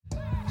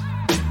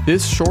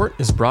This short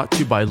is brought to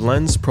you by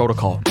Lens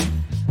Protocol.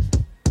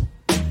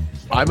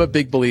 I'm a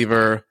big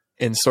believer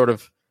in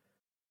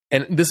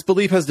and this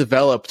belief has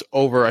developed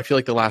over, I feel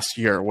like, the last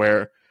year,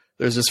 where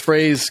there's this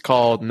phrase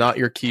called not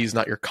your keys,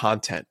 not your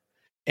content.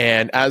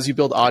 And as you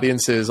build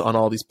audiences on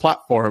all these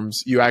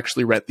platforms, you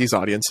actually rent these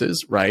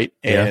audiences, right?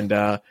 Yeah. And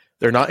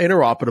they're not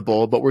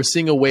interoperable, but we're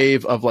seeing a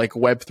wave of like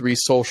Web3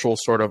 social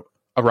sort of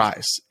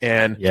arise.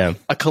 And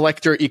a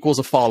collector equals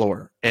a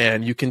follower.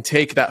 And you can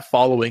take that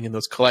following and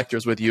those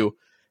collectors with you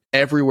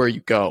everywhere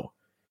you go.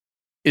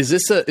 Is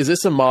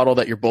this a model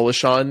that you're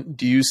bullish on?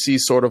 Do you see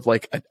sort of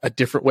like a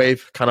different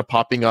wave kind of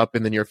popping up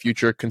in the near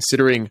future,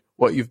 considering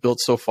what you've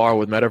built so far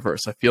with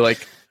Metaverse? I feel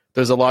like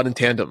there's a lot in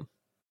tandem.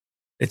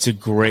 It's a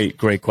great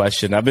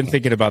question. I've been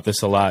thinking about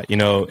this a lot,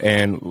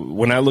 and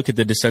when I look at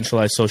the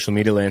decentralized social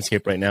media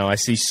landscape right now, I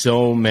see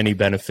so many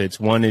benefits.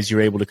 One is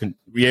you're able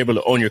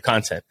to own your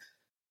content.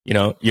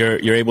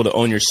 You're able to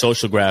own your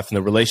social graph and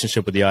the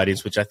relationship with the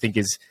audience, which I think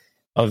is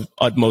of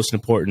utmost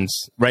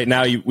importance. Right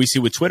now, we see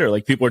with Twitter,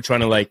 like people are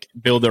trying to like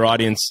build their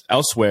audience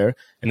elsewhere,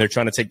 and they're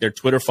trying to take their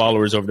Twitter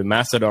followers over to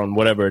Mastodon,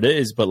 whatever it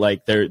is. But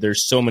like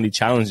there's so many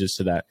challenges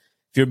to that.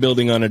 If you're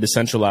building on a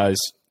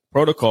decentralized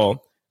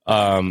protocol,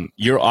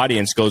 your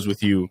audience goes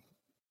with you,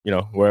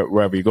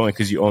 wherever you're going,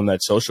 because you own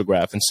that social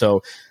graph. And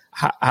so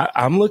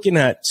I'm looking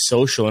at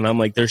social, and I'm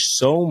like, there's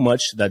so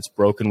much that's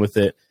broken with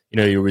it.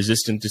 You're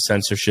resistant to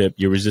censorship.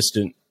 You're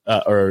resistant,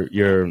 or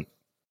you're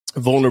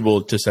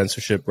vulnerable to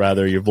censorship,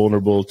 rather. You're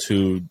vulnerable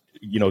to,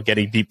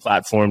 getting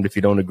deplatformed if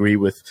you don't agree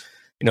with,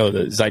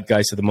 the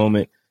zeitgeist of the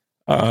moment.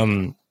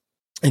 And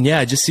yeah,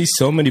 I just see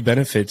so many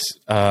benefits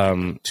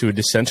to a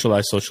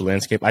decentralized social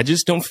landscape. I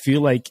just don't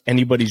feel like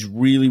anybody's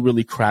really,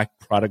 really cracked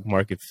product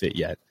market fit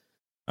yet.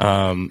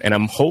 And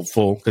I'm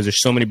hopeful, because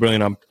there's so many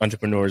brilliant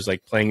entrepreneurs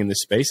like playing in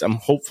this space. I'm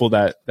hopeful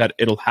that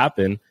it'll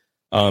happen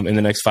in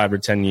the next 5 or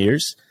 10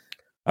 years,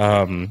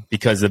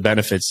 because the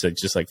benefits that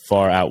just like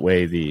far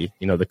outweigh the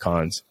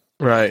cons.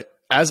 Right.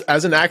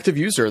 As an active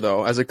user,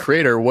 though, as a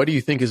creator, what do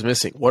you think is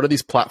missing? What are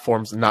these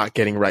platforms not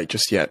getting right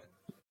just yet?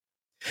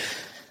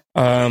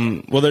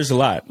 Well, there's a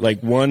lot.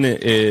 Like, one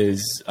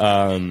is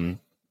probably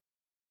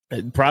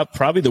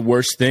the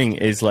worst thing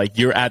is like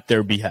you're at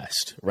their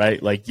behest,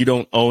 right? Like, you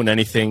don't own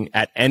anything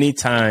at any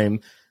time.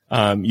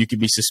 You could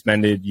be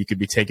suspended, you could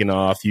be taken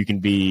off, you can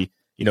be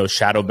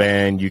shadow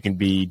banned, you can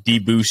be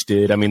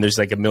deboosted. I mean, there's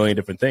like a million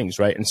different things,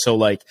 right? And so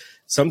like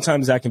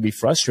sometimes that can be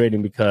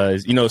frustrating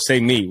because say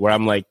me, where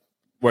I'm like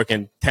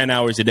working 10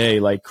 hours a day,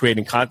 like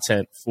creating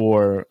content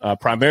for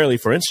primarily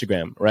for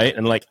Instagram, right?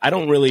 And like I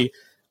don't really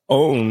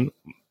own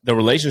the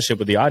relationship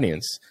with the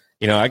audience.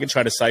 I could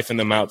try to siphon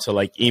them out to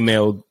like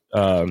email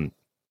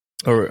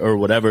or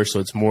whatever, so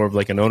it's more of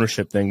like an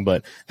ownership thing.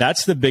 But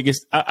that's the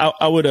biggest.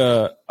 I would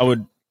to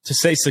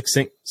say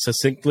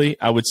succinctly,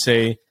 I would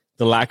say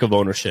the lack of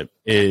ownership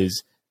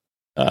is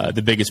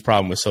the biggest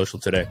problem with social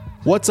today.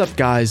 What's up,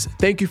 guys?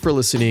 Thank you for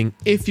listening.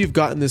 If you've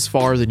gotten this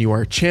far, then you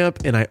are a champ,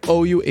 and I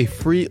owe you a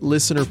free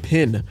listener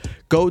pin.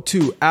 Go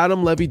to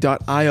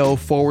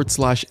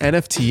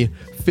adamlevy.io/NFT,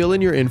 fill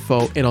in your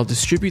info, and I'll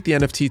distribute the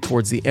NFT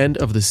towards the end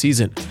of the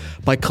season.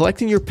 By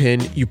collecting your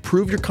pin, you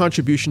prove your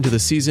contribution to the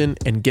season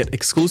and get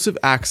exclusive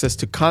access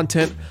to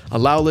content,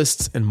 allow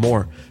lists, and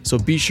more. So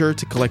be sure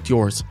to collect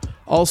yours.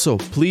 Also,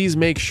 please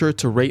make sure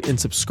to rate and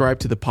subscribe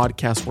to the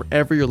podcast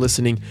wherever you're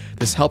listening.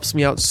 This helps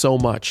me out so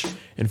much.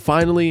 And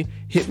finally,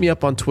 hit me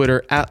up on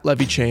Twitter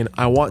 @LevyChain.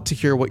 I want to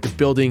hear what you're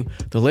building,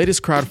 the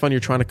latest crowdfund you're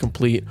trying to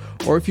complete,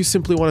 or if you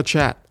simply want to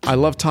chat. I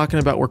love talking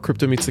about where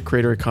crypto meets the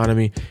creator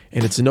economy,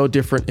 and it's no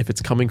different if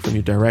it's coming from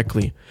you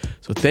directly.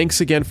 So thanks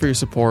again for your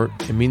support.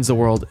 It means the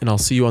world, and I'll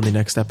see you on the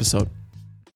next episode.